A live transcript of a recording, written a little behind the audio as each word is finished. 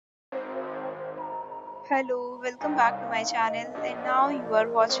Hello, welcome back to my channel, and now you are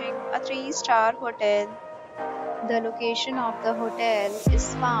watching a 3-star hotel. The location of the hotel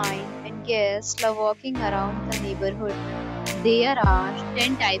is fine and guests love walking around the neighborhood. There are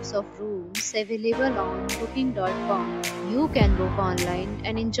 10 types of rooms available on booking.com. You can book online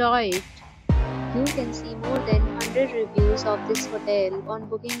and enjoy it. You can see more than 100 reviews of this hotel on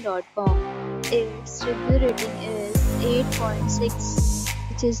booking.com. Its review rating is 8.6,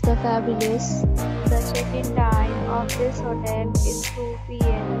 which is the fabulous. The check-in time of this hotel is 2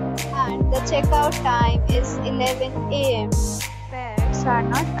 p.m. and the checkout time is 11 a.m. Pets are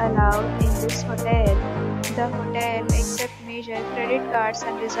not allowed in this hotel. The hotel accepts major credit cards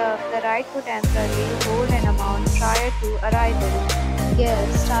and reserves the right to temporarily hold an amount prior to arrival.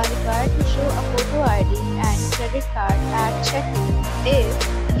 Guests are required to show a photo ID and credit card at check-in. If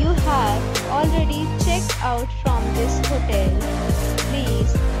you have already checked out from this hotel,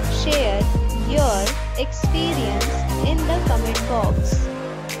 please share your experience in the comment box.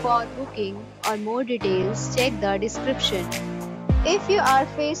 For booking or more details, check the description. If you are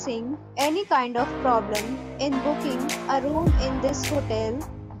facing any kind of problem in booking a room in this hotel,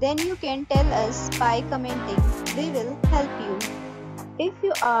 then you can tell us by commenting. We will help you. If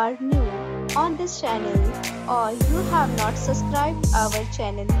you are new on this channel or you have not subscribed our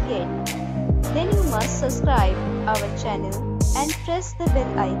channel yet, then you must subscribe our channel and press the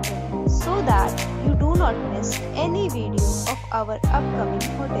bell icon so that you do not miss any video of our upcoming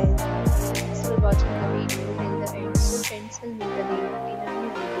hotel. Thanks for watching the video till the end. So friends will meet again.